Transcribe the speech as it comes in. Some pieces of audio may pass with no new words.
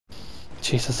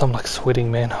Jesus, I'm like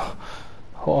sweating, man.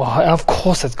 Oh, of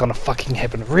course that's gonna fucking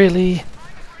happen. Really?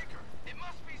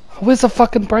 Where's the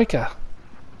fucking breaker?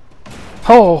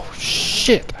 Oh,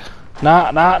 shit.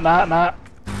 Nah.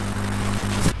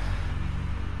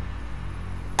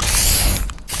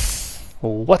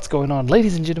 What's going on,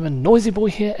 ladies and gentlemen? Noisy Boy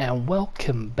here, and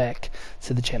welcome back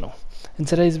to the channel. In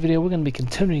today's video, we're going to be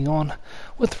continuing on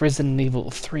with Resident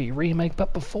Evil 3 Remake,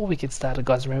 but before we get started,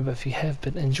 guys, remember, if you have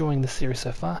been enjoying the series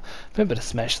so far, remember to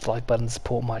smash the like button to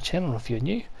support my channel. If you're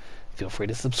new, feel free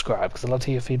to subscribe, because I'd love to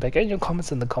hear your feedback and your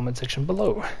comments in the comment section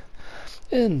below.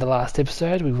 In the last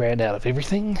episode, we ran out of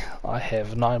everything. I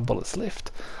have 9 bullets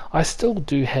left. I still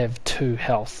do have 2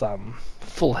 health,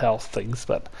 full health things,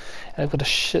 but I've got a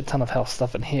shit ton of health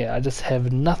stuff in here. I just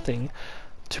have nothing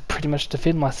to pretty much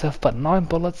defend myself but 9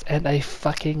 bullets and a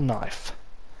fucking knife.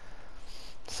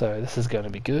 So this is going to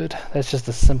be good. That's just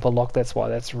a simple lock, that's why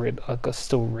that's red. I've got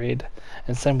still red.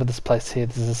 And same with this place here,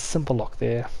 there's a simple lock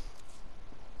there.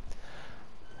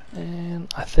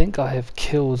 And I think I have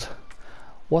killed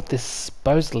what they're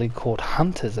supposedly called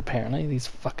hunters, apparently. These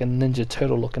fucking Ninja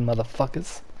Turtle looking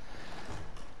motherfuckers.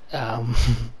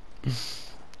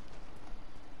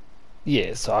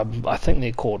 Yeah, so I think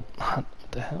they're called what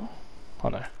the hell? Oh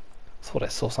no, I thought I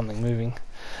saw something moving.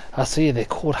 So yeah, they're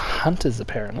called hunters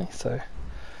apparently. So,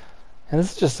 and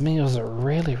this is just me. It was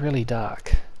really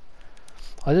dark.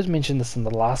 I did mention this in the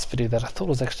last video that I thought it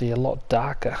was actually a lot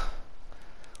darker.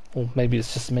 Or maybe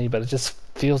it's just me, but it just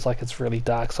feels like it's really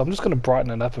dark. So I'm just going to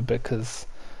brighten it up a bit, because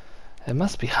it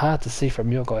must be hard to see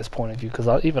from your guys' point of view,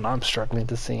 because even I'm struggling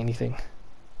to see anything.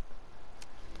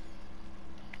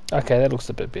 Okay, that looks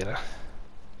a bit better.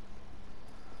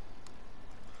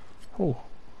 Oh,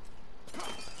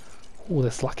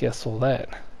 that's lucky I saw that.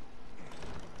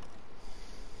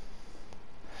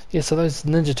 Yeah, so those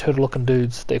Ninja Turtle looking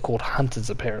dudes, they're called hunters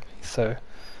apparently, so I'm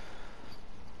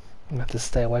gonna have to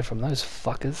stay away from those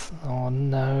fuckers. Oh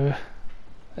no,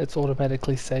 it's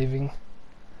automatically saving.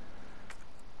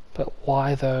 But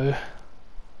why though?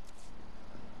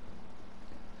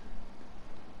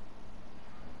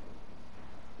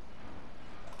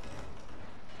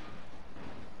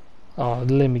 Oh,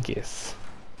 let me guess.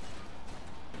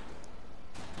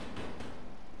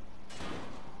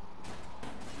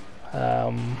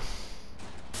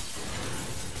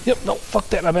 Yep, no, fuck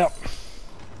that, I'm out.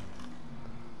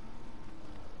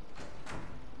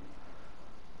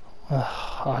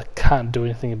 I can't do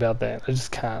anything about that, I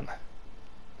just can't.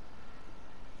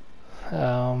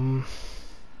 I'm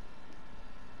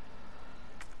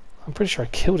pretty sure I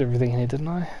killed everything here, didn't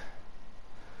I?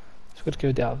 Just got to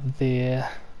go down there.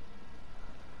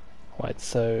 Wait,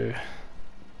 so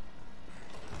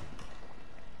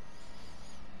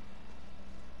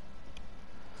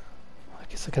I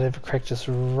guess I could have a crack just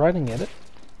running at it.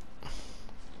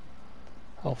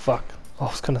 Oh fuck, I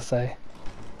was gonna say.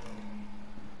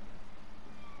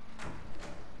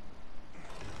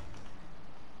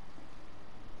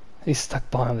 He's stuck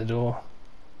behind the door.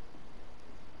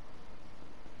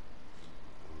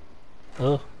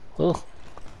 Oh.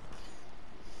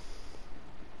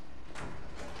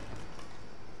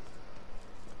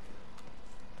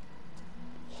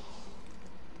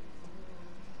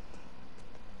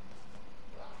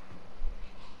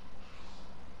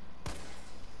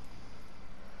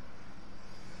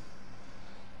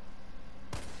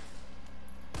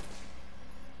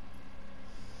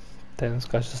 Damn, this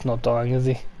guy's just not dying, is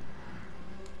he?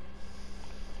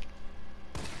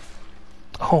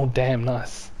 Oh damn,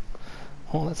 nice.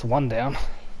 Oh, that's 1 down.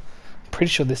 Pretty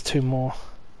sure there's 2 more.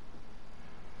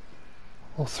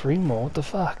 Or 3 more, what the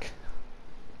fuck?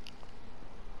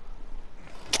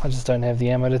 I just don't have the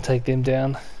ammo to take them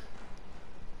down.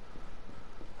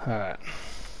 Alright.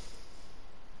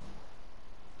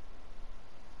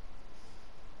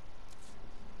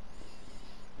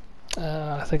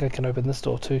 I think I can open this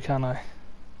door too, can't I?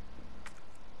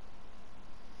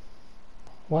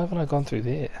 Why haven't I gone through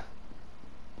there?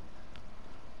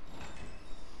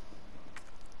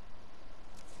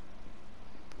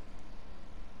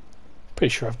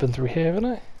 Pretty sure I've been through here, haven't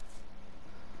I?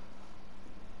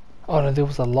 Oh no, there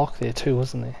was a lock there too,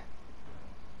 wasn't there?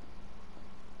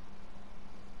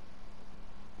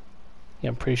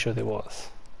 Yeah, I'm pretty sure there was.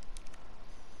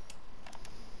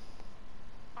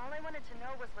 All I wanted to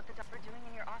know was what the doctor doing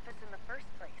in your office in the first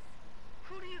place.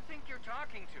 Who do you think you're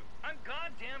talking to? I'm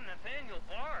goddamn Nathaniel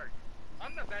Bard.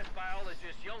 I'm the best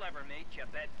biologist you'll ever meet, you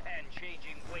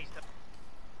bedpan-changing waste of...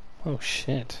 Oh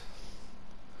shit.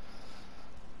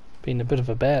 Being a bit of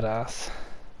a badass.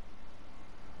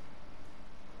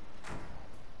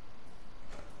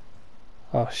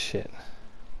 Oh shit.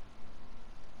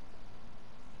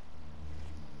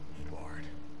 Bard.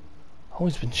 Oh,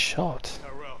 he's been shot.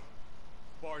 Tyrell,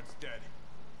 Bard's dead.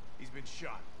 He's been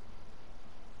shot.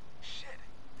 Shit.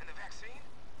 And the vaccine?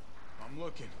 I'm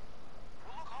looking.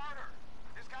 Well, look harder.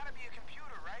 There's gotta be a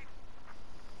computer, right?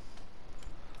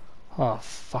 Oh,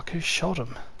 fuck, who shot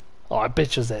him? Oh, I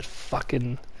bet you it's that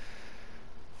fucking...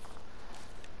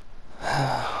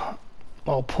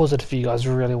 I'll pause it if you guys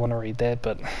really want to read that,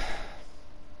 but...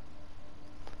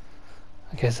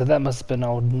 Okay, so that must have been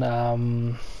old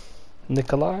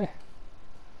Nikolai.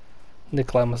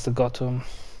 Nikolai must have got to him.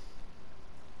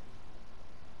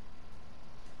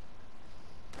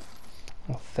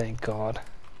 Oh, thank God.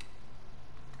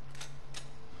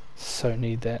 So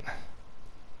need that.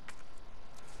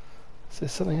 Is there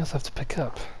something else I have to pick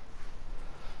up?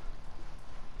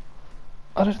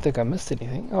 I don't think I missed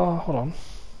anything. Oh, hold on.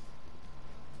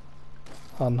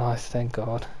 Oh, nice, thank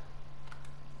God.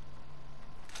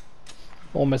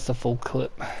 Almost a full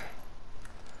clip.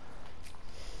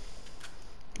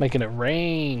 Making it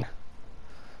rain.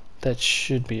 That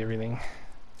should be everything.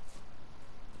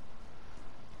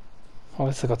 Oh, at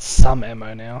least I got some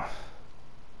ammo now.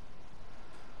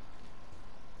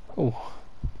 Oh,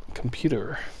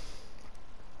 computer.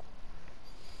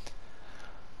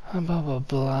 Blah blah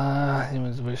blah.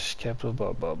 Humans wish capital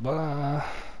blah blah blah.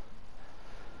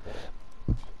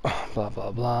 Blah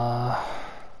blah blah.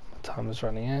 My time is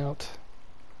running out.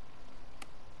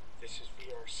 This is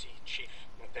VRC Chief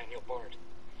Nathaniel Bard.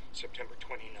 September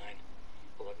 29,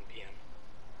 11 p.m.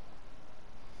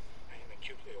 I am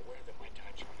acutely aware that my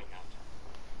time's running out.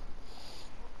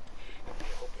 And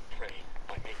I hope and pray,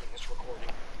 by making this recording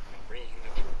and bringing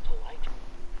the truth to light,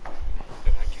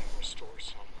 that I can restore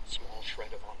some small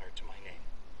shred of honor to my name.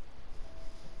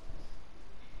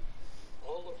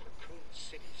 All of Raccoon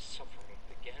City's suffering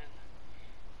began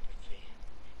with the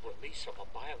release of a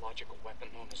biological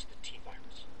weapon known as the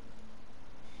T-virus.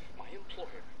 My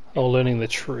employer... Oh, learning the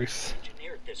truth.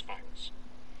 ...engineered this virus.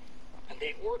 And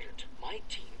they ordered my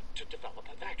team to develop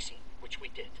a vaccine, which we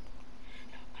did.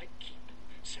 Now, I keep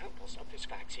samples of this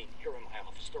vaccine here in my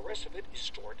office. The rest of it is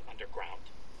stored underground.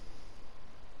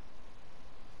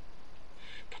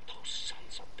 But those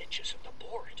sons of bitches at the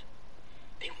board,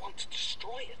 they want to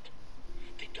destroy it.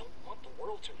 They don't want the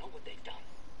world to know what they've done.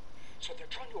 So they're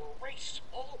trying to erase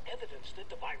all evidence that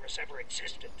the virus ever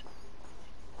existed.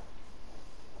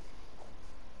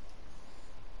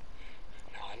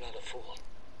 Now, I'm not a fool.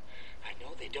 I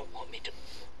know they don't want me to...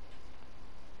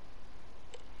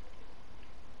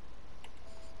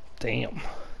 Damn.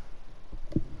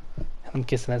 I'm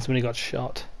guessing that's when he got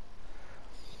shot.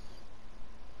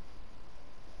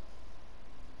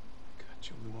 God,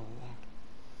 Jill knew all along.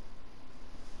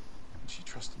 And she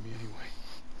trusted me anyway.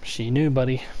 She knew,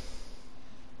 buddy.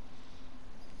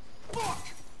 Fuck!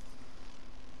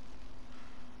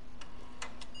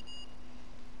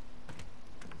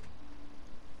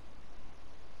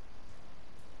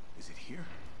 Is it here?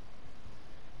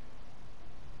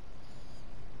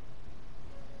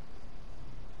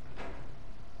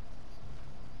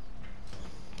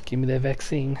 Give me that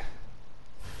vaccine.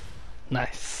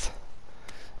 Nice.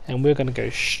 And we're gonna go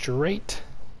straight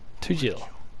to Jill.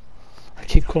 I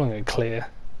keep calling her Claire.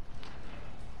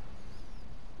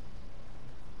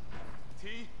 T,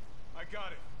 I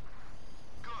got it.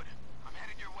 Good. I'm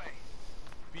headed your way.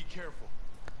 Be careful.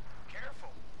 Careful.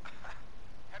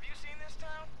 Have you seen this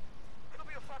town? It'll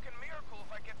be a fucking miracle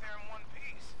if I get there in one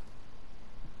piece.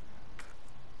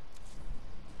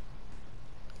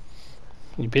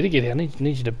 You better get here. I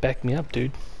need you to back me up,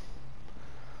 dude.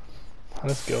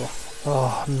 Let's go.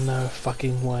 Oh, no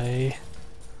fucking way.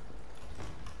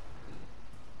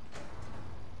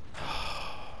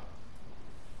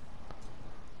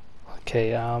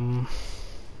 Okay,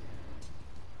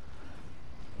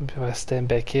 maybe if I stand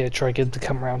back here, try to get it to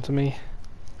come around to me.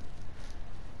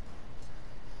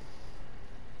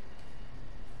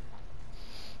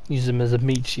 Use him as a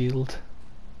meat shield.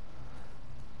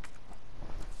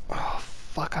 Oh,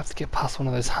 fuck, I have to get past one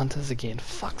of those hunters again.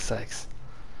 Fuck's sakes.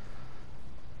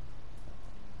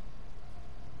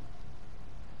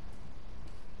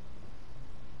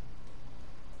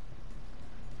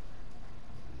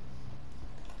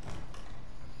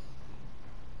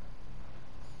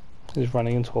 He's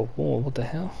running into a wall, what the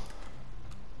hell?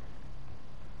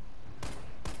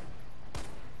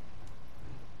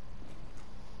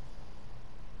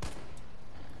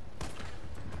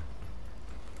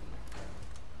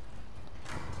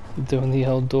 Doing the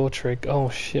old door trick. Oh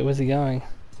shit, where's he going?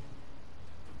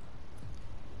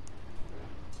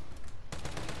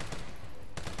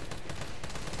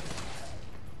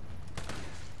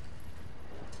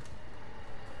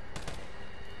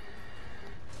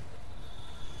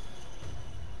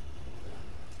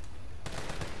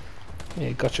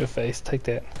 Yeah, got your face. Take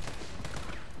that.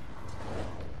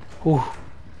 Ooh.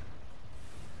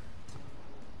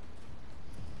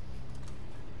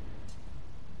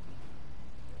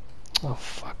 Oh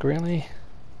fuck, really?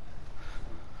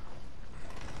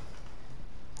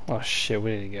 Oh shit,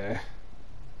 where did he go?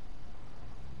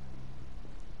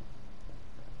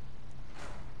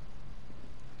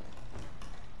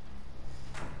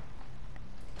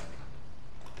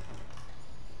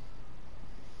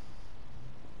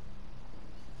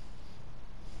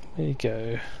 Where'd he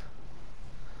go?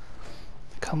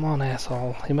 Come on,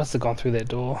 asshole. He must have gone through that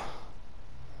door.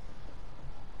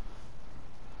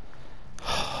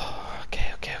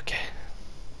 Okay.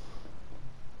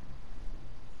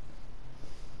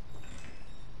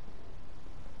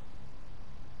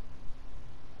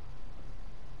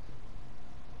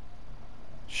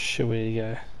 Shit, where'd he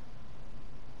go?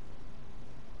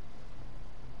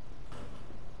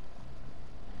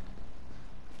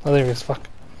 Oh, there he is. Fuck.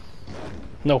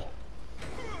 No.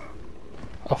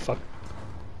 Oh, fuck.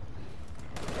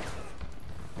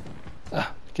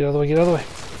 Ah, get out of the way, get out of the way.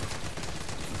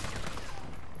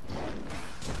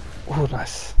 Oh,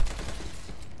 nice.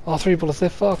 Oh, 3 bullets there,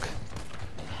 fuck.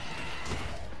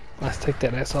 Nice, take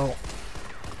that, asshole.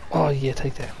 Oh, yeah,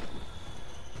 take that.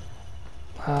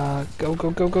 Go.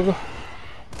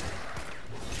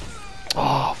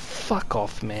 Oh, fuck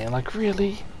off, man. Like,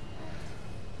 really?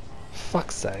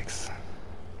 Fuck's sakes.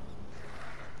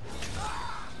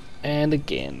 And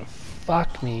again,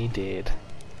 fuck me dead.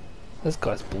 This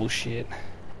guy's bullshit.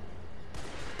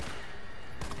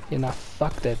 Yeah, nah,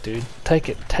 fuck that dude. Take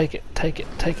it.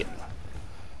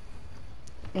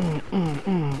 Oh,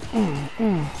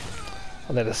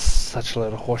 that is such a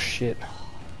load of horse shit.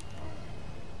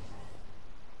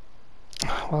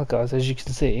 Well guys, as you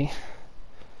can see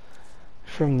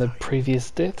from the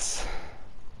previous deaths,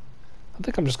 I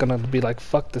think I'm just gonna be like,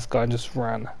 fuck this guy and just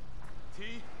run. T,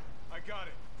 I got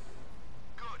it.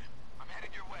 Good. I'm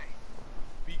headed your way.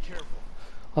 Be careful.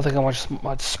 I think I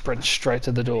might sprint straight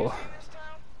to the door. This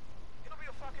town? It'll be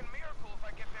a fucking miracle if I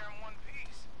get there in one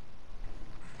piece.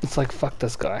 It's like, fuck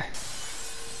this guy.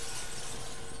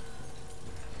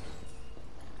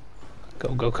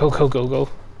 Go.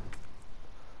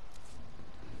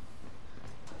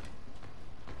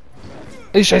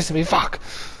 He's chasing me, fuck!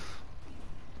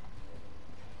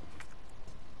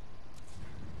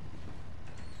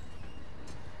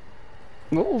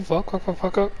 Oh,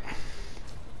 fuck.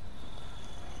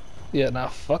 Yeah, nah,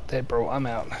 fuck that, bro. I'm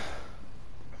out.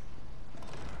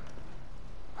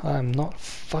 I'm not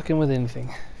fucking with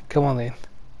anything. Come on, then.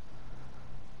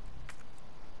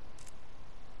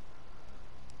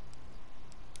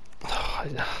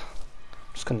 I'm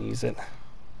just gonna use it.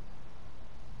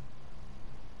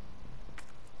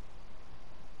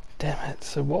 Damn it.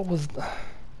 So what was the...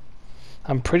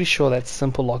 I'm pretty sure that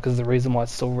simple lock is the reason why it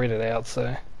still read it out,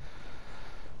 so...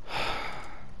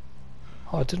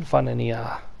 Oh, I didn't find any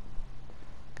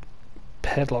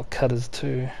padlock cutters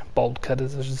too. Bolt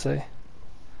cutters, I should say.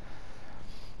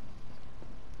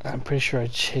 I'm pretty sure I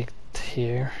checked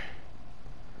here.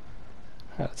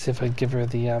 Alright, let's see if I give her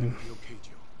the Be okay,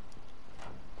 Jill.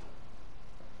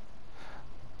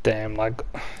 Damn, like...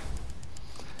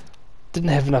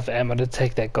 Didn't have enough ammo to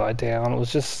take that guy down. It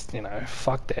was just, you know,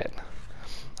 fuck that.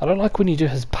 I don't like when you do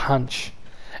his punch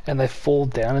and they fall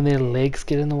down and their legs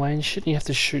get in the way and shit, and you have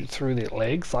to shoot through their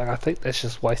legs. Like, I think that's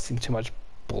just wasting too much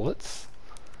bullets.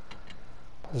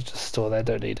 Let's just store that,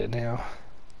 don't need it now.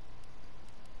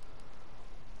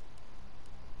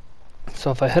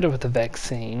 So if I hit it with the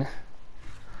vaccine,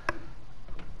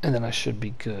 and then I should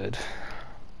be good.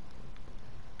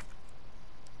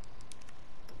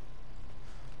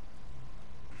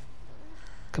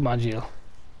 Come on, Jill.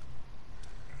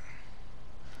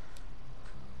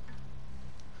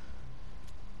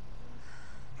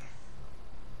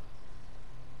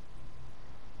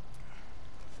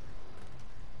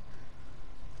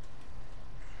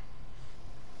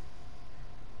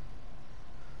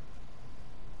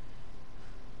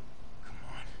 Come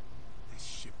on. This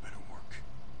shit better work.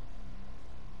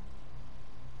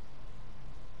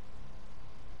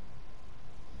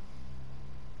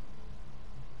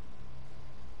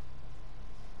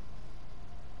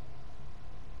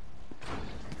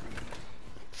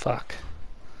 Fuck.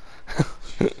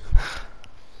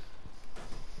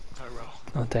 Tyrell,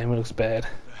 Oh damn, it looks bad.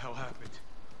 what the hell happened?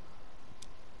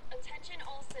 Attention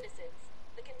all citizens.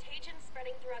 The contagion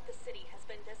spreading throughout the city has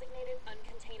been designated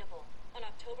uncontainable. On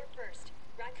October 1st,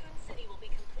 Raccoon City will be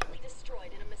completely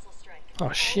destroyed in a missile strike. Oh,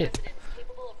 All shit. residents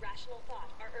capable of rational thought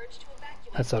are urged to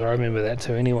evacuate. That's what I remember that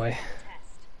too anyway.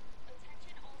 Test.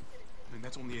 Attention all citizens. And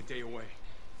that's only a day away.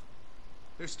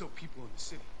 There's still people in the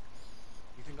city.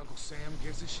 think Uncle Sam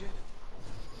gives a shit?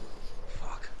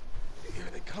 Fuck. Here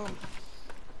they come.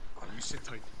 Oh, you sit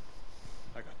tight.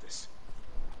 I got this.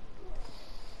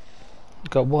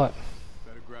 Got what?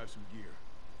 Better grab some gear.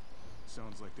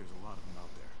 Sounds like there's a lot of them out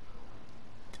there.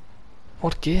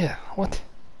 What gear? What?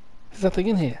 There's nothing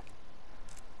in here.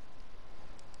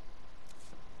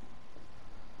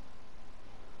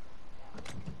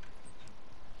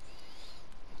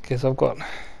 Okay, so I've got...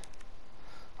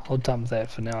 I'll dump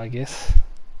that for now, I guess.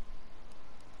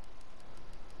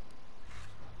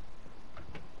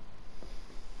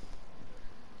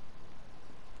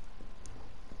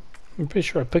 I'm pretty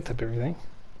sure I picked up everything.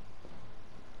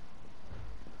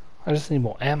 I just need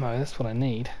more ammo, that's what I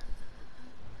need.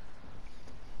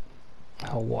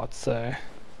 Oh, what, so... I'm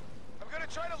gonna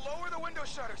try to lower the window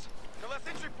shutters. The less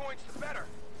entry points, the better.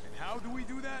 And how do we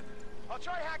do that? I'll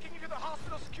try hacking into the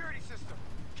hospital security system.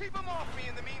 Keep them off me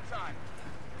in the meantime.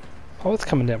 Oh, it's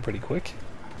coming down pretty quick.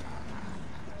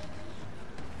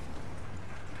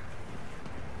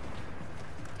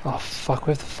 Oh, fuck,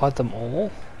 we have to fight them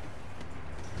all?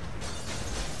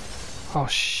 Oh,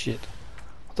 shit.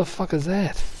 What the fuck is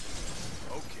that?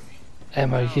 Okay.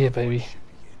 Ammo Now here, the baby. bullshit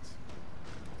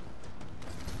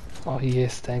begins. Oh,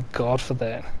 yes, thank God for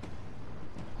that.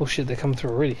 Oh, shit, they're coming through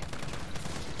already.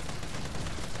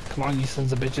 Come on, you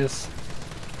sons of bitches.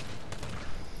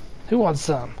 Who wants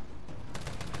some?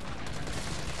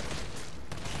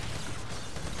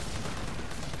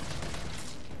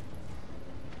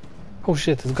 Oh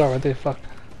shit, there's a guy right there, fuck.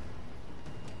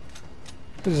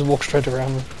 He just walk straight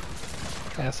around me.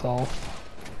 Asshole.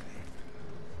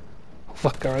 Oh,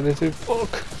 fuck, guy right there too,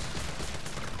 fuck.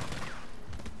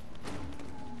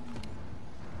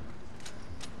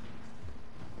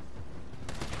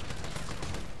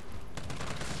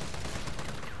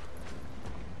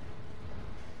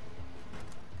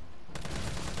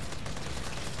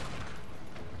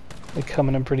 They're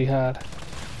coming in pretty hard.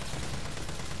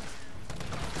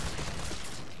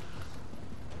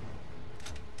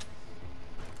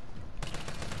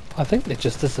 I think they're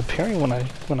just disappearing when I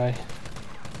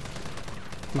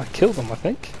kill them, I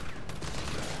think.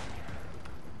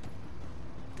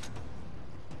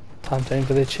 Time to aim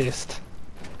for their chest.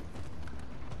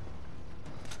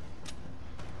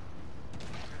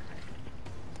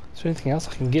 Is there anything else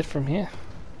I can get from here?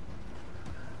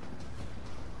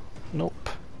 Nope.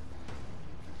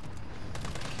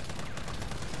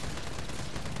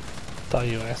 Die,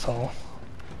 you asshole.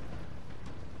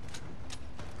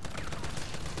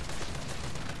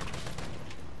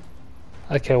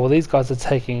 Okay, well these guys are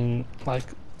taking, like,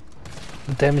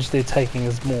 the damage they're taking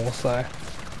is more, so...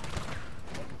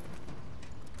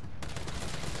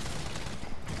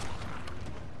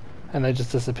 And they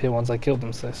just disappear once I kill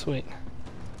them, so sweet.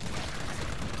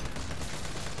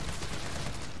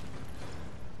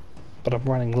 But I'm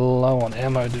running low on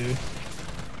ammo, dude.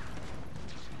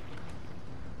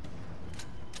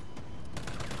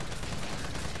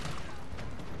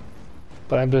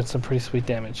 But I'm doing some pretty sweet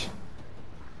damage.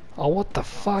 Oh, what the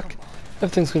fuck?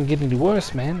 Everything's gonna get any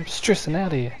worse, man. I'm stressing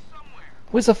out here.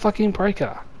 Where's the fucking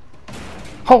breaker?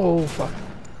 Oh, fuck.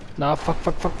 Nah,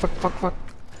 fuck.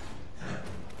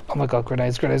 Oh my god,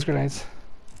 grenades. Come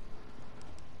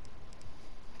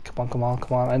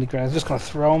on. I need grenades. Just gonna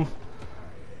throw them.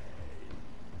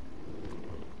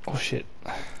 Oh shit.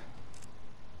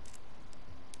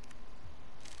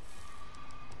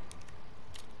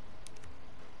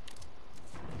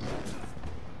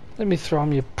 Let me throw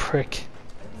him, you prick.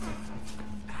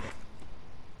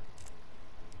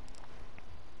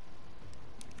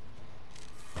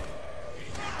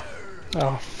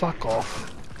 Oh, fuck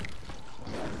off.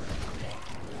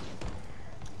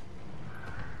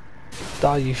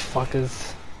 Die, you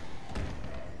fuckers.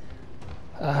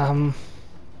 I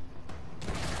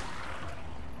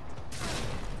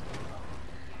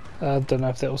don't know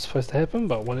if that was supposed to happen,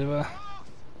 but whatever.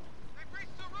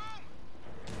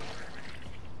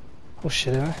 Oh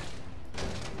shit, am I?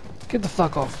 Get the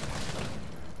fuck off.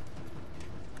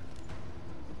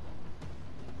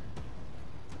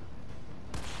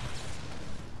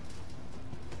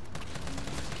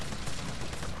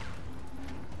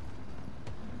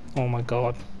 Oh my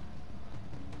god.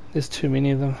 There's too many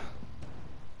of them.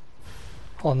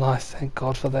 Oh nice, thank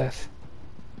God for that.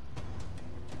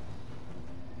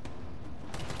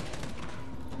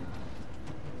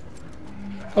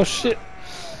 Oh shit.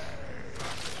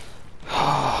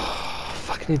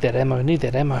 Fuck, I need that ammo, Need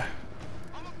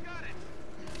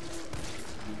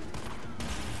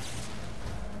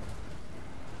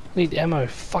ammo,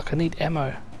 fuck, I need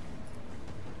ammo.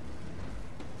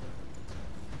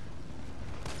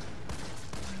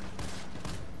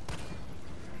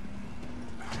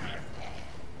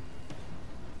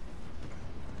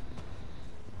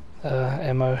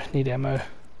 Ammo. Need ammo.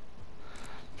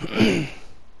 I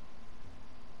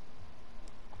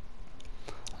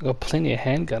got plenty of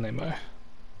handgun ammo.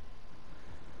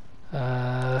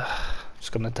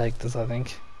 Just gonna take this, I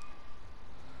think.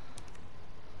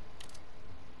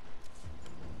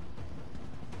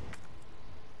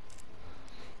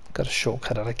 Got a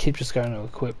shortcut out. I keep just going to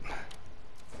equip.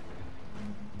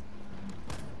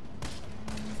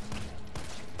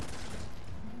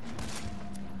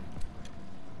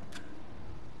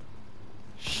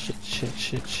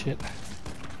 Shit.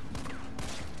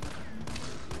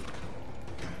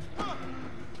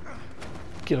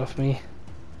 Get off me.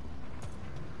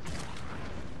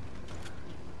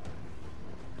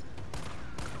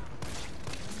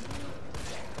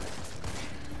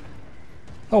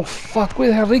 Oh fuck, where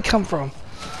the hell did he come from?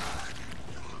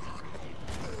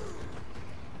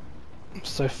 I'm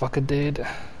so fucking dead.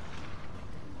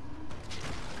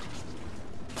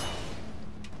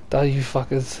 Die, you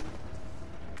fuckers.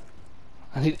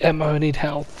 I need ammo, I need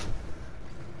health.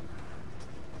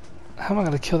 How am I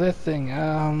gonna kill that thing?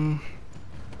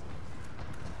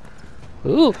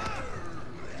 Ooh.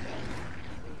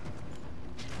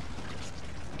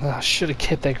 Oh, I should have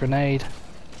kept that grenade.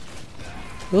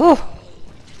 Ooh.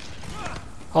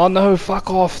 Oh no, fuck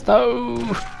off, no!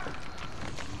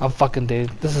 I'm fucking dead.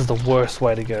 This is the worst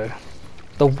way to go.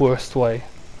 The worst way.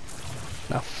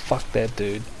 Now fuck that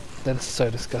dude. That is so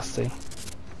disgusting.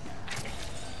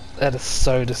 That is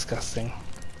so disgusting.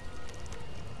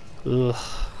 Ugh.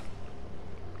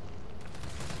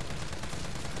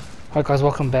 Alright guys,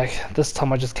 welcome back. This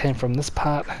time I just came from this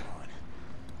part. I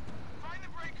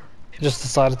just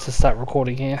decided to start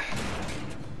recording here.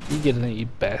 You get in there, you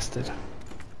bastard.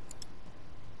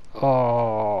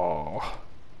 Oh.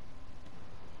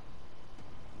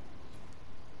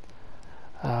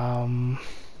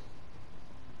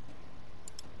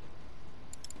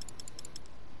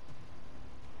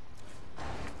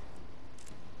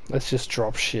 Let's just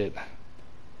drop shit.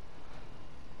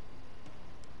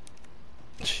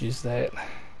 Let's use that.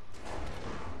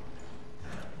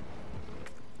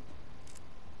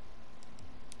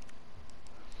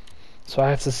 So I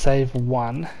have to save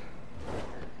one.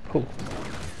 Cool.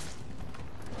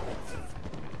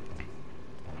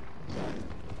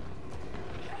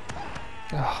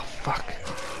 Oh, fuck.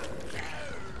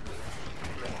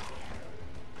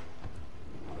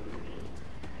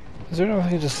 Is there no way I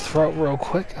can just throw it real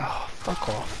quick? Oh, fuck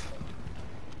off.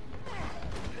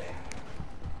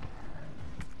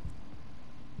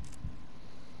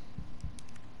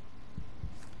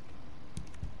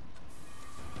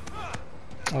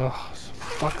 Oh,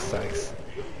 for fuck's sakes.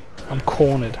 I'm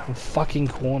cornered. I'm fucking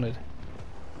cornered.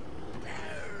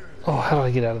 Oh, how do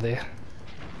I get out of there?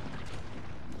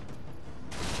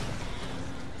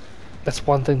 That's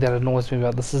one thing that annoys me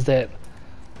about this, is that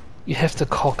you have to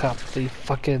cock up the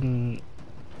fucking...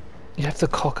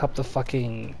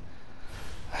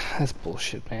 That's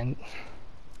bullshit, man.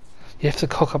 You have to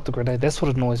cock up the grenade. That's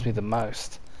what annoys me the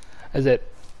most. Is that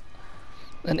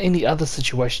in any other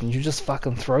situation, you just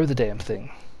fucking throw the damn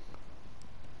thing.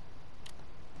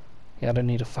 Yeah, I don't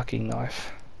need a fucking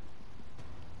knife.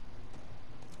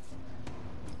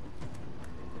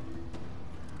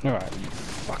 Alright, you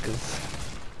fuckers.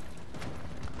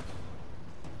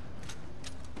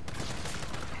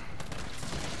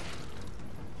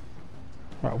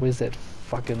 Right, where's that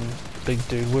fucking big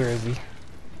dude? Where is he?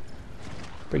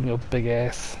 Bring your big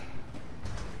ass.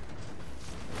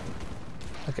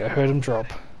 Okay, I heard him drop.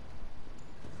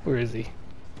 Where is he?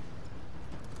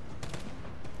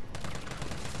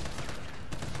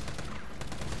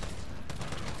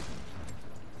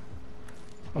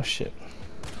 Oh shit.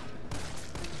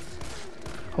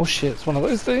 Oh shit, it's one of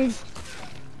those things?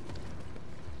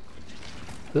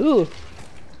 Ooh.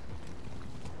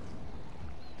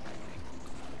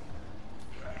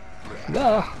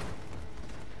 Ah.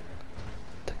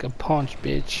 Take a punch,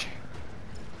 bitch.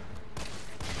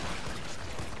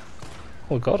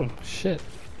 Oh, got him. Shit.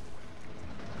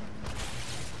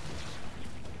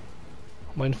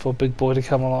 I'm waiting for a big boy to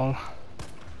come along.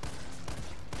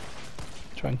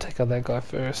 Try and take out that guy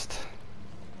first.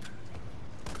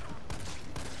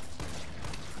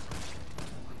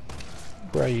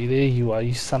 Where are you? There you are,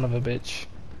 you son of a bitch.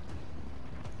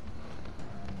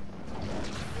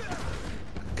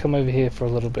 Come over here for a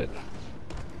little bit.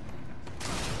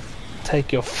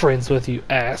 Take your friends with you,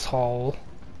 asshole.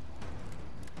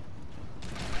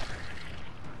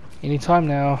 Anytime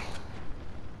now.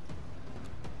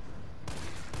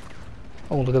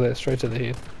 Oh, look at that, straight to the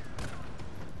head.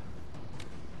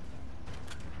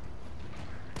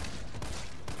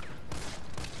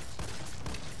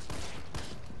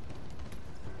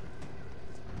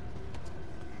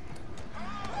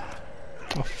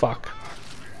 Oh fuck.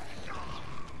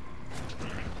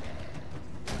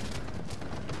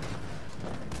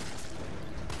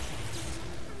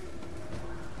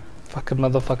 Fucking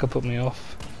motherfucker put me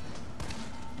off.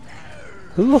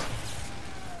 Ooh.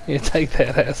 Yeah, take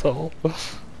that, asshole. There.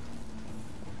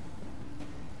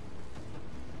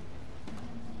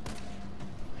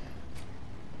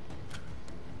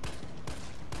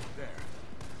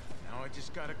 Now I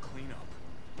just gotta clean up.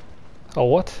 Oh,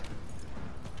 what?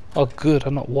 Oh, good.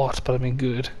 I'm not what, but I mean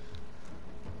good.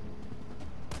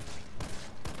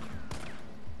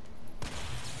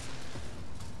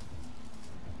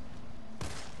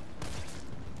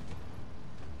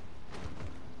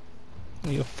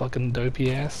 You fucking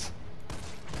dopey ass.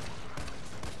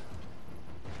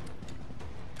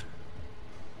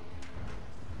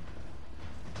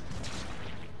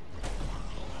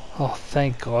 Oh,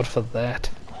 thank God for that.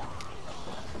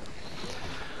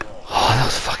 Oh, that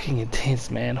was fucking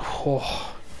intense, man.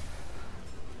 Oh,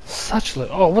 such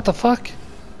oh, what the fuck?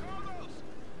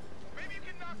 Maybe you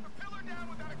can knock the pillar down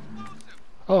without explosives.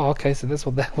 Oh, okay, so that's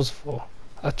what that was for.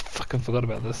 I fucking forgot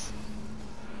about this.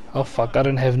 Oh fuck, I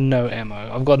don't have no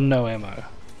ammo. I've got no ammo.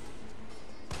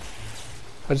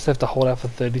 I just have to hold out for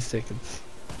 30 seconds.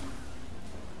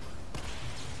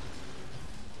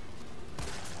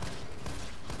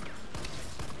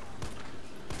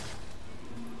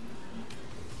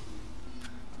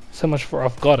 So much for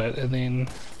I've got it, and then...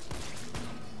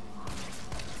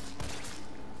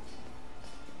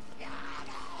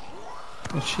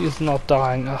 And she is not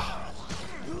dying. Ugh.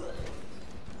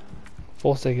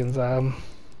 4 seconds,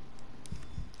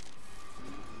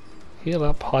 heal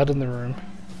up, hide in the room.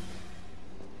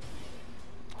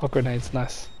 Oh, grenades,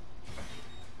 nice.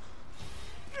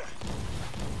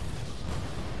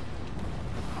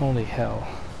 Holy hell.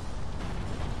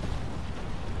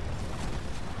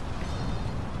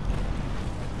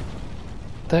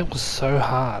 That was so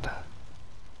hard.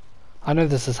 I know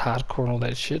this is hardcore and all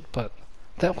that shit, but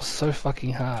that was so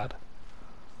fucking hard.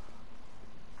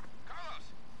 Carlos,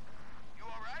 you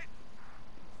alright?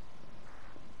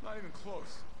 Not even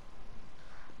close.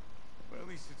 But at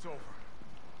least it's over.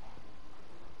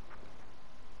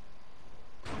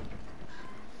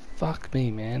 Fuck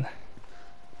me, man.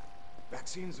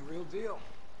 Vaccine's the real deal.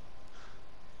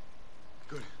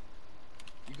 Good.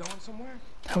 You going somewhere?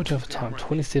 How would you have time?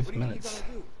 27 What do you minutes.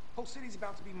 gonna do? Whole city's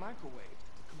about to be microwaved.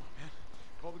 Come on, man.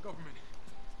 Call the government.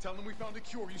 Tell them we found a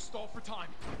cure. You stall for time.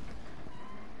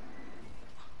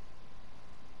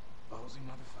 Ballsy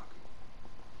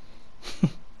motherfucker.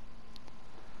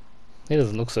 He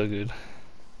doesn't look so good.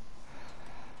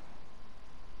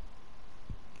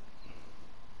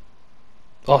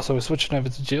 Oh, so we're switching over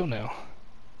to Jill now.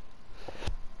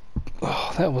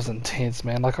 Oh, that was intense,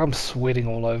 man. Like, I'm sweating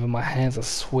all over. My hands are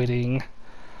sweating.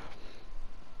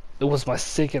 It was my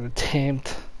second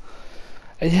attempt.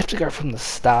 And you have to go from the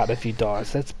start if you die.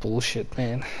 So that's bullshit,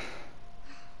 man.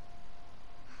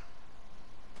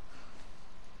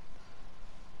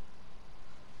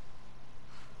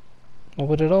 Well,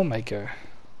 where did all make go?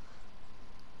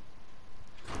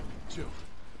 Jill.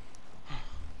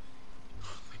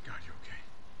 Thank God you're okay.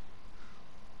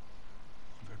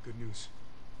 I've got good news.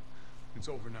 It's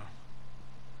over now.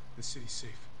 The city's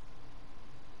safe.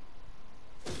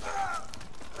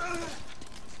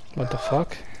 What the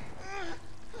fuck?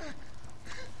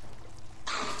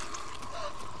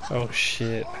 Oh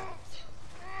shit.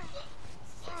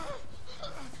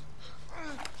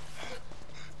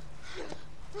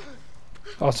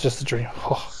 Oh, it's just a dream.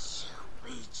 Oh.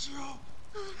 It's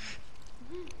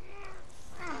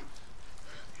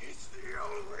the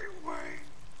only way.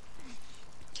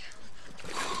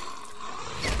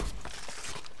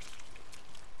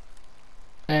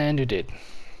 And you did.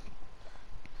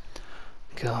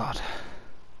 God.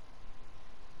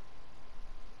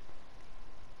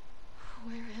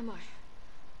 Where am I?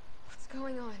 What's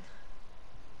going on?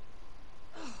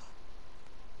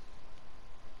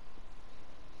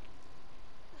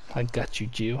 I got you,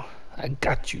 Jill. I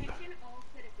got you. Attention all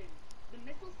citizens. The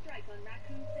missile strike on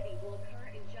Raccoon City will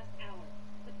occur in just hours.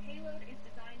 The payload is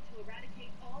designed to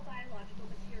eradicate all biological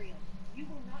material. You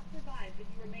will not survive if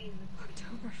you remain in the city.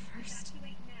 October 1st.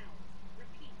 Evacuate now.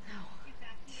 Repeat. No.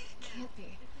 Evacuate It now. can't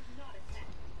be. This is not a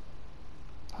test.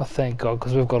 Oh, thank God,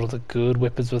 because we've got all the good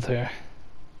weapons with her.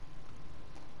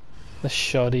 The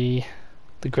shoddy,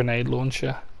 the grenade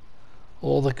launcher,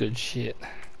 all the good shit.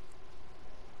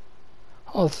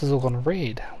 Oh, this is all gone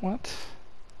red. What?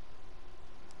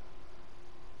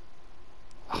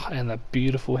 Oh, and the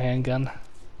beautiful handgun.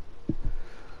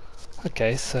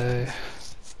 Okay, so...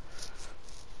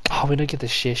 Oh, we don't get the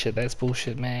share shit. That's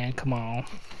bullshit, man. Come on.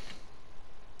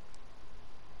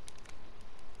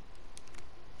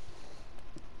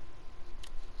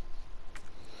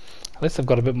 At least I've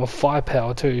got a bit more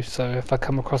firepower too, so if I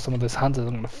come across some of those hunters,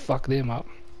 I'm gonna fuck them up.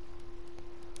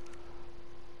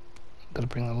 Gotta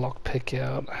bring the lockpick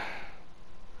out.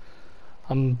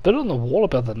 I'm a bit on the wall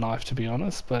about the knife, to be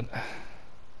honest, but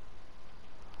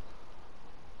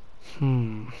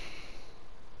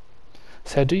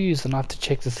so I do use the knife to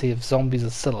check to see if zombies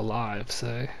are still alive,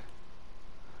 so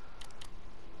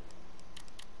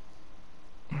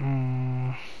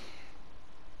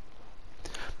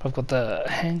I've got the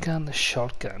handgun, the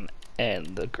shotgun,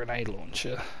 and the grenade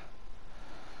launcher.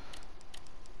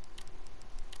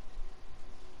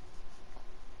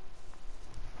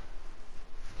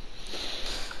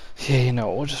 Yeah, you know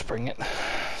what, we'll just bring it.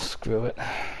 Screw it.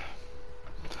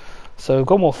 So we've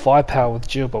got more firepower with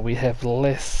Jill, but we have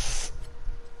less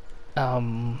you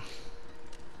know,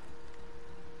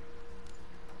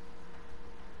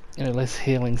 less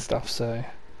healing stuff, so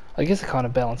I guess it kind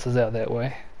of balances out that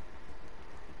way.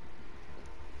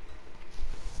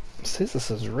 It says this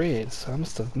is red, so I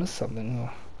must have missed something.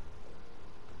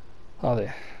 Oh,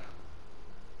 there.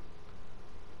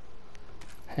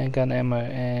 Handgun ammo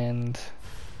and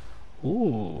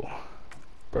ooh,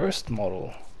 burst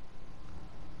model.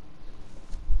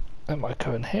 That might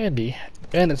come in handy,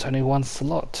 and it's only one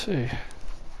slot too.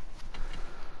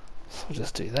 So I'll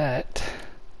just do that.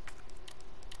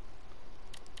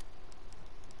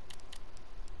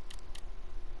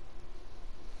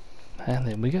 And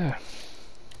there we go.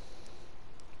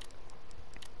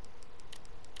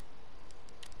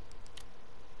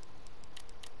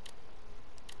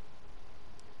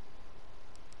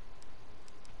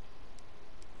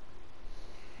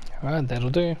 Alright, that'll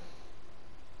do.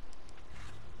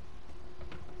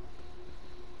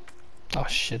 Oh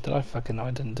shit, did I fucking know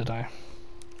I didn't, did I?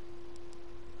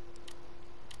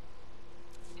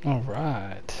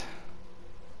 Alright.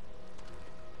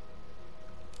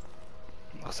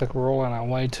 Looks like we're all on our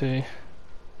way to...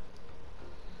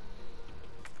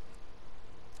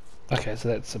 Okay, so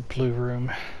that's a blue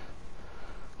room.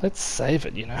 Let's save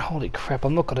it, you know, holy crap,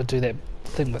 I'm not gonna do that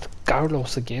thing with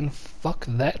Carlos again. Fuck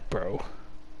that, bro.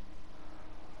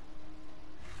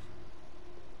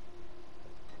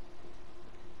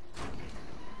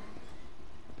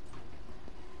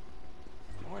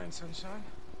 Morning, sunshine.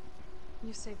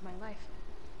 You saved my life.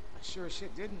 I sure as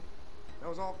shit didn't. That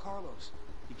was all Carlos.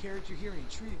 He carried you here and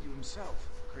he treated you himself,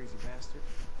 crazy bastard.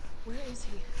 Where is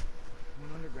he? He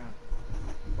went underground.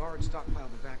 Bard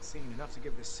stockpiled the vaccine, enough to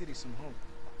give this city some hope.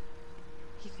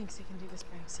 He thinks he can do this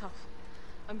by himself.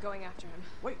 I'm going after him.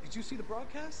 Wait, did you see the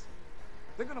broadcast?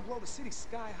 They're gonna blow the city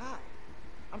sky high.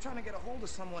 I'm trying to get a hold of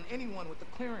someone, anyone with the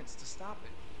clearance to stop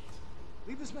it.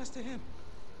 Leave this mess to him.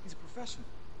 He's a professional.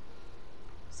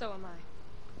 So am I.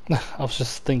 I was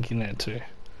just thinking that too.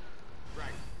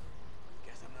 Right.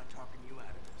 Guess I'm not talking you out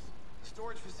of this. The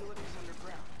storage facility's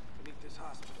underground, beneath this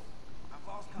hospital. I've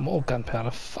lost contact. More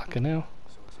gunpowder, fucking hell.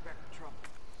 So expect trouble.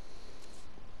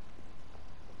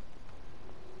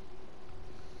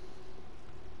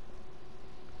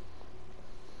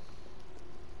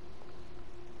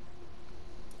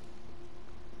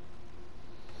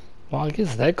 Well, I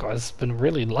guess that guy's been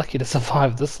really lucky to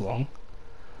survive this long.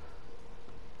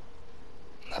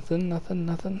 Nothing, nothing,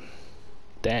 nothing.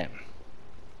 Damn.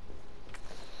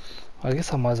 I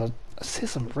guess I might as well see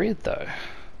some red though.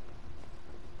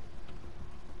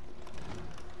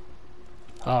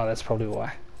 Oh, that's probably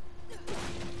why.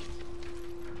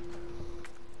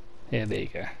 Yeah, there you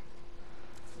go.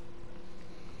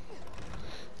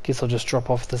 Guess I'll just drop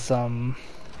off this Oh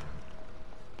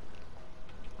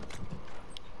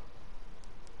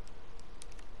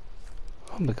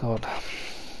my god.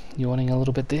 Yawning a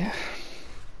little bit there.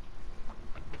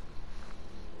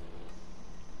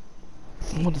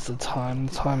 What is the time?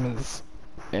 The time is,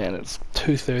 and it's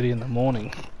 2:30 in the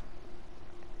morning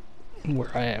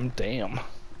where I am. Damn.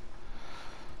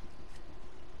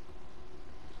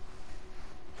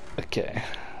 Okay,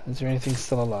 is there anything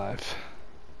still alive?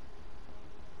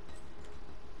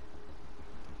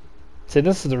 See,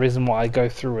 this is the reason why I go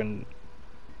through and...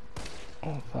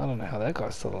 Oh, I don't know how that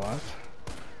guy's still alive.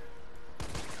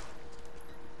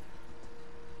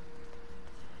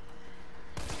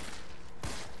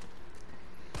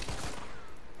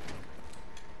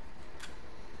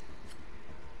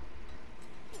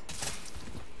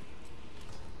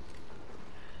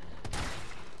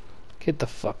 Get the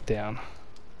fuck down.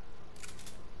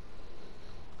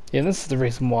 Yeah, this is the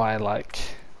reason why I like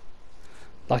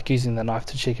using the knife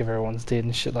to check if everyone's dead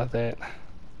and shit like that.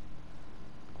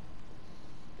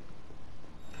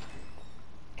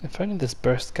 If only this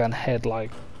burst gun had like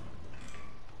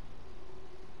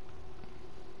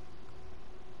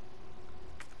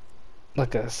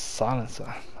like a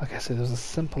silencer. Okay, so there's a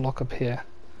simple lock up here.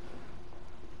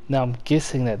 Now I'm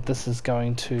guessing that this is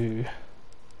going to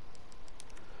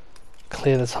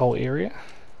clear this whole area.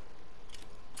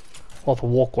 Well, the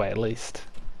walkway at least.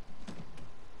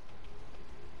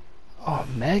 Oh,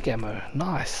 mag ammo.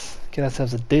 Nice. Get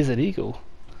ourselves a Desert Eagle.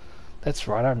 That's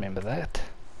right, I remember that.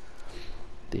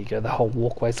 There you go, the whole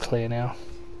walkway's clear now.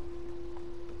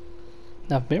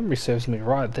 Now, if memory serves me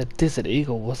right, that Desert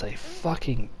Eagle was a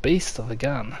fucking beast of a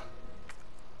gun.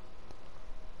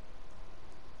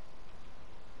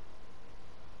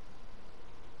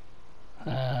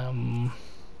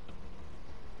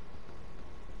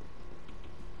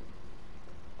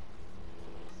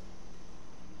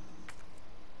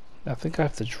 I think I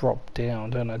have to drop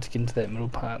down, don't I, to get into that middle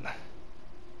part.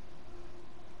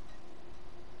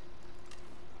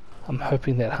 I'm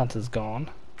hoping that hunter's gone.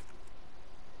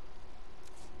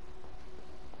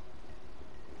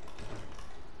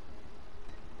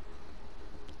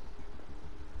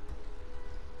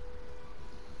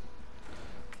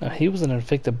 Now, he wasn't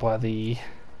infected by the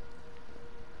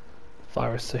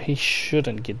virus, so he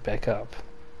shouldn't get back up.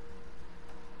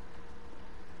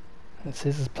 It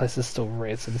says this place is still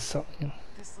red, so there's something.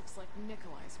 This looks like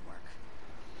Nikolai's work.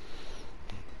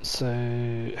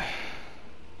 So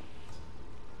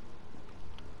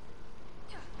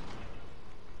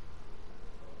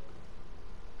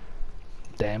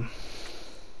damn.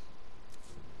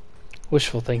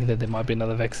 Wishful thinking that there might be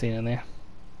another vaccine in there.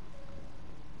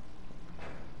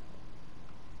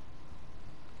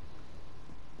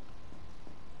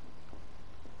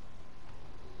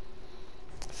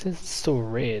 It says it's still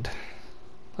red.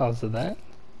 Oh, is it that?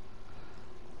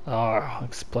 Oh,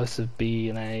 explosive B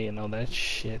and A and all that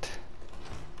shit.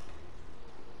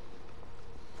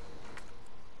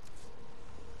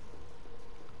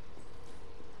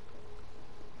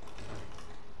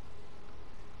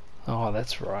 Oh,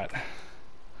 that's right.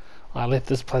 I left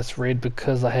this place red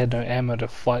because I had no ammo to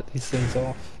fight these things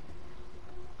off.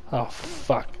 Oh,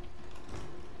 fuck.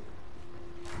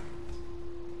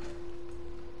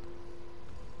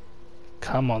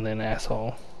 Come on then,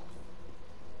 asshole.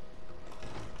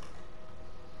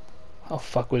 Oh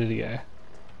fuck, where did he go?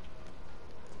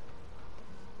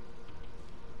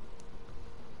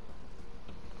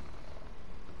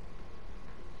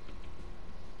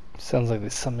 Sounds like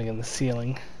there's something in the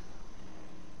ceiling.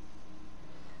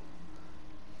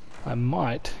 I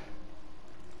might.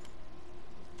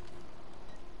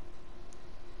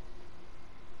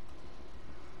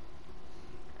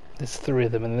 There's 3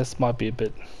 of them, and this might be a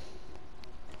bit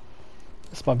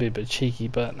cheeky,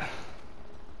 but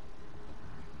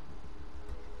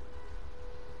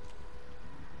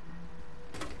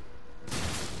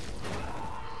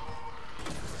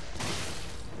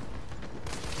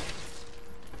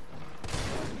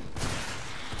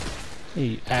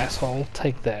you asshole,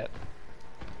 take that.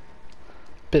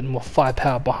 Bit more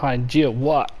firepower behind Jill,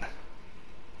 what?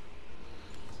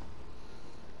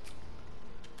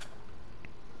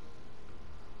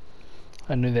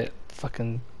 I knew that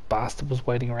fucking bastard was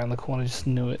waiting around the corner, just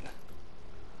knew it.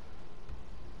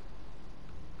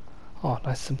 Oh,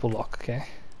 nice simple lock, okay.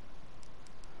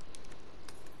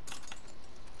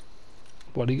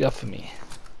 What do you got for me?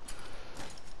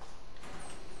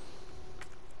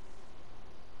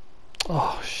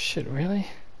 Oh shit, really?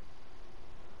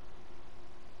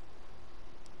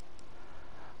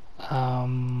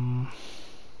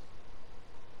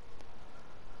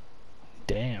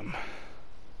 Damn.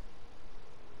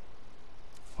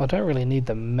 I don't really need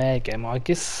the mag ammo. I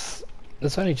guess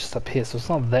it's only just up here, so it's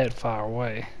not that far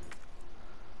away.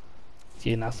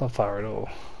 Yeah, no, it's not far at all.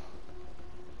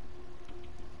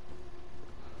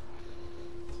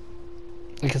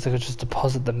 I guess I could just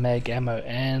deposit the mag ammo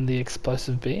and the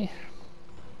explosive B.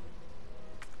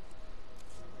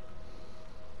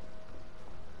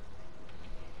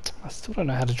 I still don't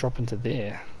know how to drop into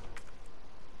there.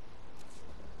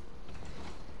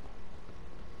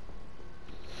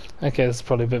 Okay, that's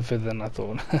probably a bit further than I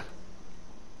thought.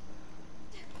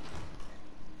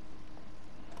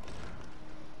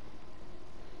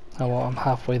 Oh well, I'm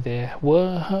halfway there.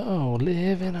 Whoa,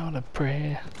 living on a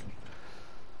prayer.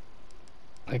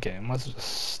 Okay, I might as well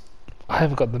just... I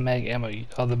haven't got the mag ammo,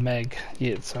 or the mag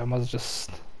yet, so I might as well just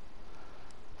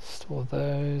store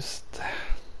those.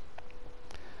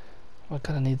 I'm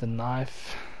gonna need the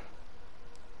knife.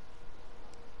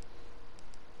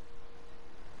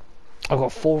 I've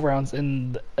got 4 rounds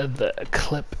in the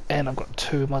clip, and I've got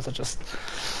 2. Might as well just...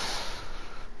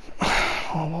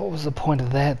 Oh, what was the point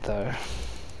of that, though?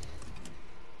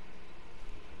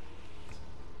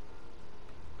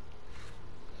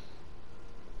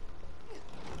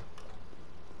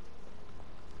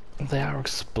 They are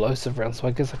explosive rounds, so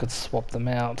I guess I could swap them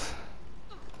out.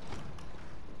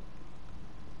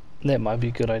 That might be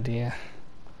a good idea.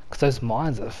 Because those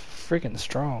mines are freaking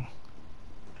strong.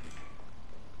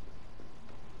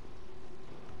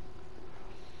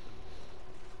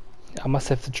 I must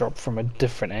have to drop from a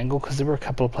different angle because there were a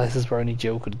couple of places where only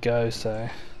Jill could go, so...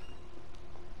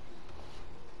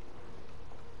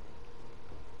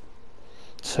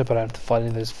 Just hope I don't have to fight any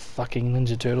of those fucking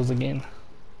Ninja Turtles again.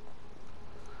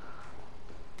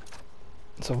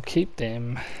 So we'll keep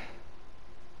them.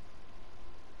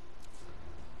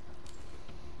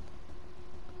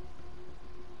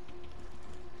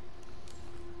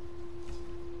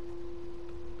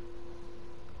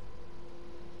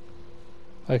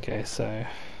 Okay, so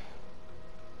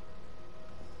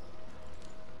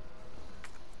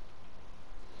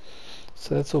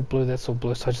that's all blue, so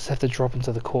I just have to drop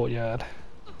into the courtyard.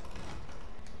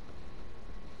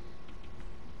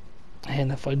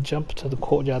 And if I jump to the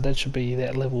courtyard, that should be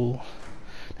that level.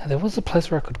 Now there was a place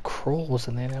where I could crawl,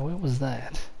 wasn't there? Now where was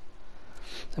that?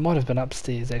 It might have been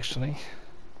upstairs actually.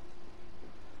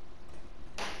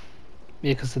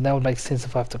 Yeah, because then that would make sense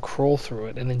if I have to crawl through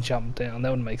it and then jump down.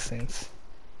 That would make sense.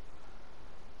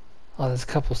 Oh, there's a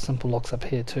couple of simple locks up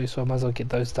here too, so I might as well get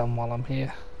those done while I'm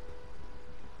here.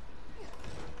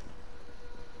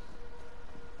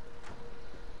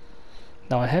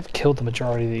 Now I have killed the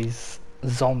majority of these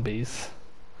zombies,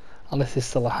 unless there's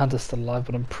still a hunter still alive,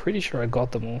 but I'm pretty sure I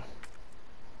got them all.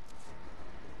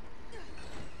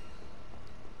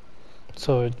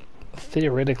 So it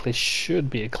theoretically should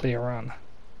be a clear run.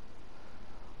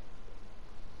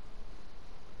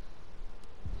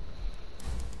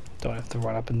 Don't have to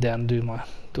run up and down and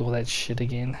do all that shit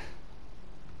again.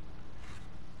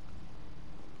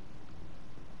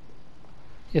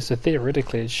 Yeah, so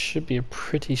theoretically it should be a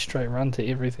pretty straight run to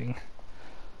everything.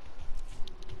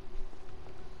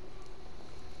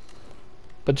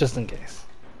 But just in case.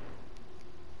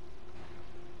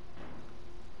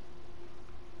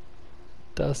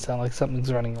 Does sound like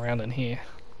something's running around in here.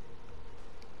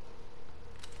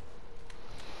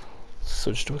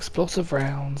 Switch to explosive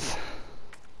rounds.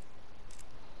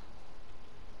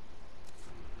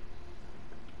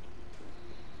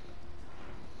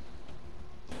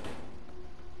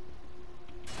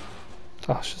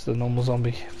 Oh, it's just a normal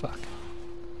zombie. Fuck.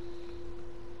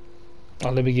 Oh,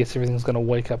 let me guess, everything's gonna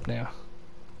wake up now.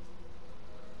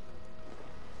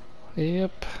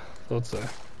 Yep, thought so.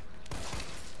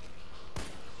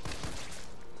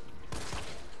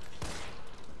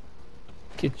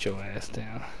 Get your ass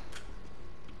down.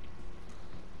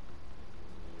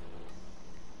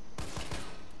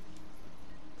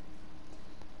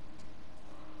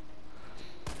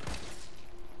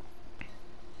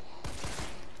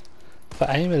 If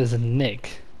I aim it as a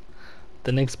neck,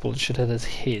 the next bullet should hit his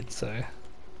head, so...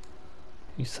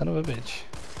 You son of a bitch.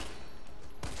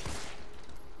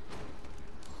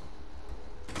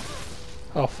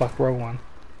 Oh fuck, wrong one.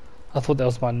 I thought that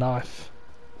was my knife.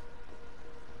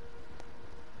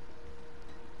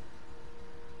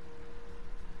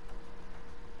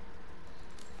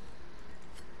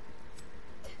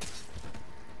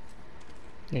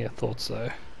 Yeah, I thought so.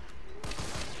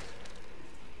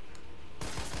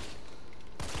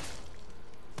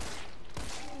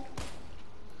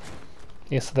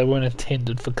 Yeah, so they weren't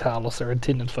intended for Carlos, they're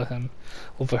intended for him,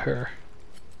 or for her.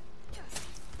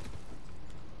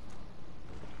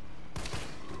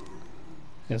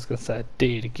 I was gonna say, I dare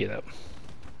you to get up.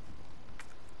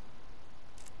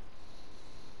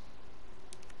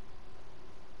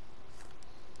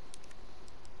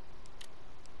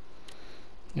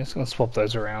 I'm just gonna swap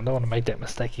those around, I don't want to make that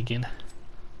mistake again.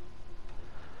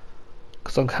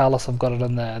 Because on Carlos I've got it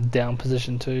in the down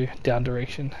position too, down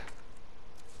direction.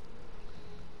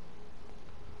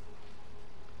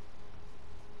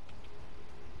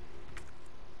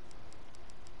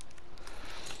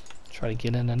 Try to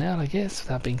get in and out, I guess,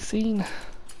 without being seen.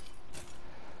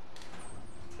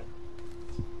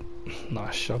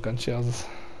 Nice shotgun shells.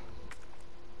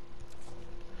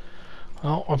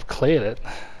 Oh, I've cleared it.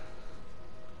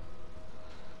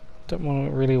 Don't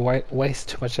want to really waste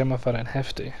too much ammo if I don't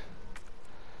have to.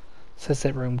 So that's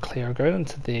that room clear. I'll go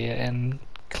into there and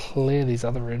clear these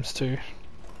other rooms too.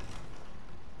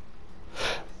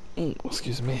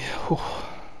 Excuse me. Whew.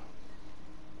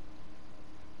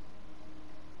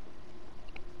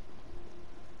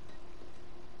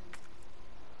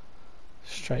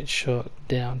 Straight shot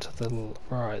down to the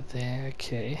right there,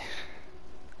 okay.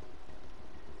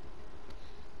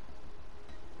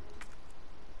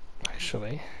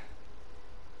 Actually,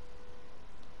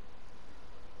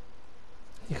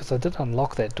 because I did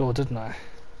unlock that door, didn't I? I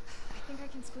think I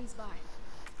can squeeze by.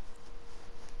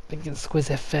 Think you can squeeze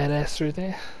that fat ass through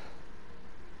there.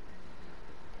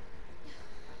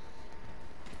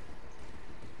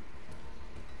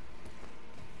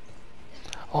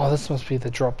 Oh, this must be the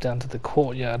drop down to the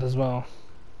courtyard as well.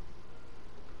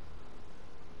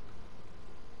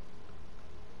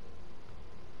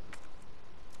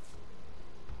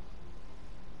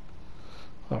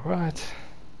 Alright.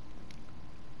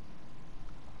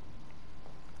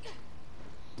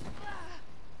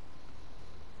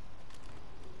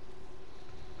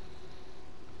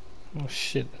 Oh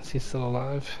shit, is he still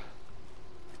alive?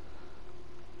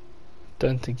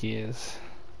 Don't think he is.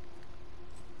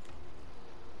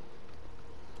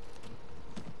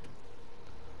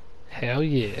 Hell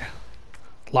yeah.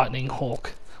 Lightning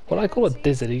Hawk. What do I call it?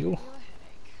 Desert Eagle?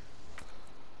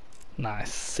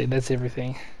 Nice. See, that's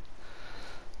everything.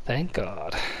 Thank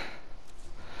God.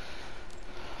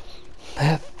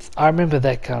 I remember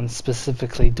that gun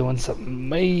specifically doing some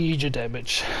major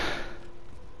damage.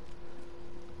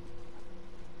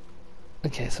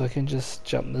 Okay, so I can just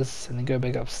jump this and then go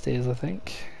back upstairs, I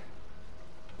think.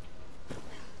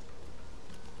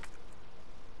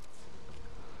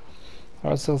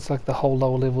 Alright, so it's like the whole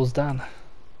lower level's done.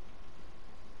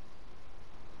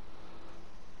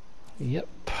 Yep.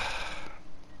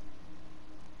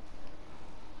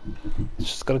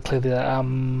 Just got to clear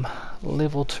the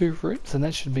level 2 routes, and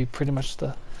that should be pretty much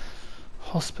the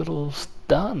hospital's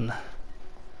done.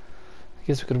 I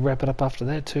guess we could wrap it up after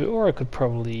that too, or I could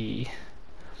probably...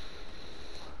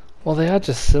 Well, they are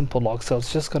just simple locks, so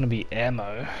it's just going to be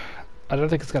ammo. I don't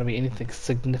think it's going to be anything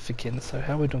significant, so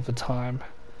how are we doing for time?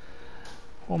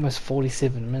 Almost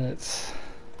 47 minutes.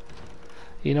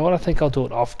 You know what, I think I'll do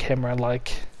it off camera,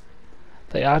 like...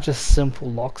 They are just simple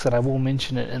locks, and I will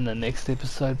mention it in the next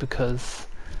episode because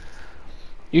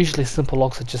usually simple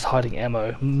locks are just hiding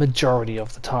ammo majority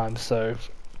of the time, so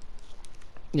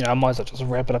you know, I might as well just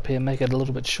wrap it up here and make it a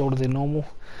little bit shorter than normal.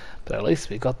 But at least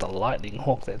we got the Lightning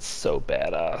Hawk. That's so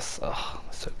badass. Oh,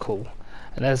 so cool.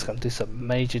 And that's going to do some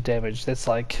major damage. That's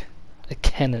like a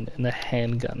cannon in a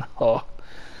handgun. Oh,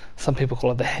 some people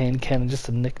call it the hand cannon just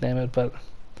to nickname it, but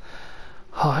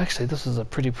oh, actually this was a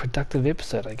pretty productive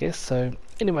episode, I guess. So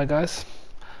anyway guys,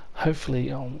 hopefully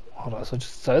hold on,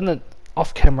 so in the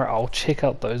off camera I'll check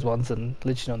out those ones and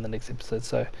let you know in the next episode.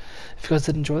 So if you guys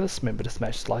did enjoy this, remember to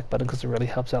smash the like button because it really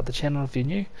helps out the channel. If you're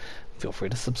new, feel free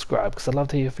to subscribe because I'd love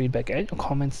to hear your feedback and your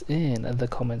comments in the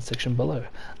comment section below.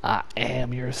 I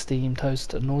am your esteemed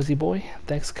host, Noisy Boy.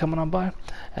 Thanks for coming on by,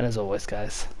 and as always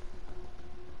guys,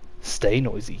 stay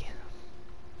noisy.